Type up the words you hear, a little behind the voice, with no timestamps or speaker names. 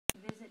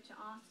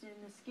Austin,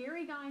 the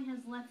Scary Guy has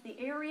left the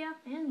area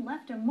and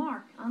left a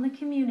mark on the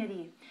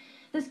community.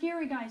 The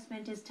Scary Guy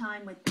spent his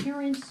time with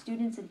parents,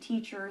 students, and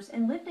teachers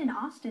and lived in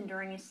Austin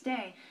during his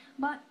stay.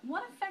 But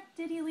what effect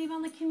did he leave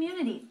on the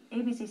community?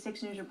 ABC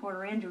 6 News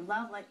reporter Andrew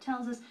Lovelet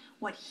tells us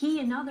what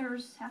he and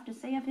others have to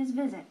say of his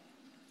visit.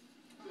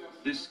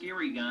 The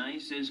Scary Guy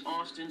says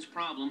Austin's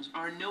problems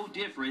are no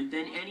different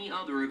than any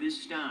other of his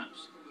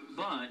stops.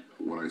 But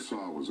what I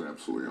saw was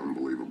absolutely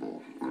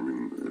unbelievable. I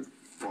mean, it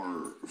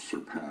far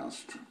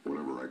surpassed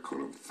whatever I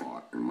could have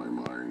thought in my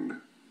mind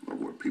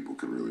of what people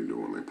can really do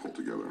when they pull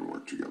together and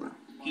work together.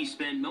 He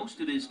spent most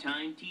of his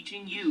time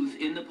teaching youth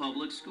in the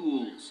public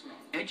schools.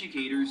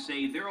 Educators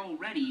say they're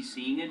already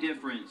seeing a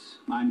difference.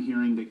 I'm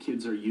hearing that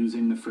kids are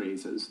using the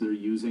phrases, they're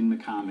using the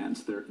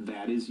comments,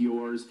 that is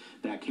yours,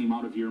 that came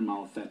out of your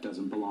mouth, that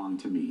doesn't belong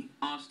to me.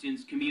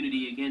 Austin's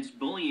Community Against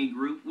Bullying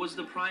group was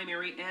the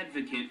primary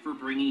advocate for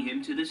bringing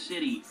him to the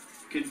city,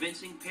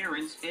 convincing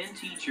parents and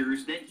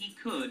teachers that he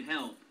could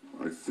help.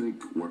 I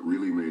think what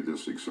really made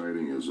this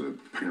exciting is that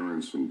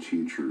parents and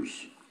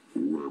teachers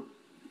were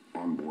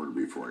on board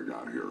before I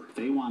got here.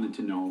 They wanted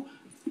to know,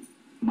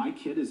 my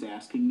kid is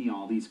asking me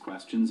all these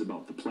questions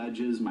about the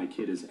pledges, my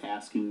kid is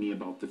asking me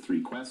about the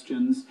 3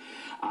 questions.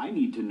 I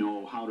need to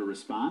know how to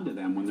respond to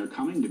them when they're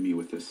coming to me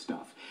with this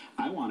stuff.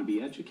 I want to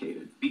be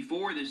educated.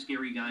 Before the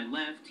Scary Guy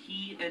left,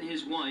 he and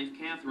his wife,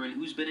 Cathryn,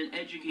 who's been an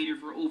educator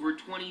for over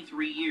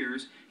 23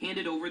 years,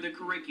 handed over the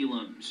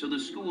curriculum so the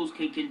schools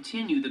can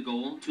continue the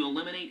goal to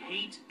eliminate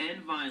hate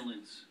and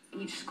violence.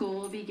 Each school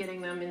will be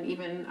getting them, and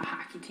even a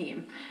hockey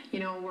team.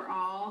 You know, we're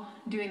all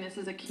doing this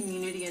as a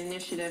community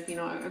initiative, you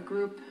know, a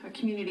group, a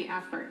community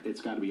effort. It's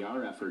got to be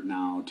our effort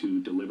now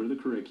to deliver the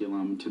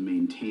curriculum, to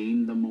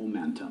maintain the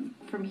momentum.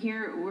 From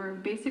here, we're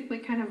basically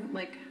kind of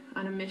like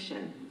on a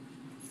mission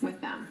with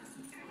them.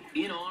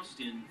 In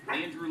Austin,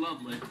 Andrew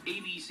Lovelet,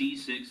 ABC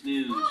 6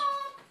 News.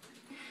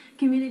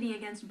 Community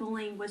Against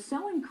Bullying was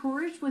so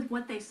encouraged with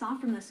what they saw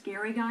from the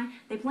Scary Guy,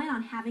 they plan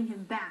on having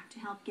him back to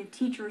help give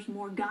teachers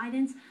more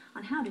guidance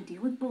on how to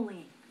deal with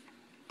bullying.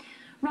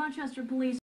 Rochester police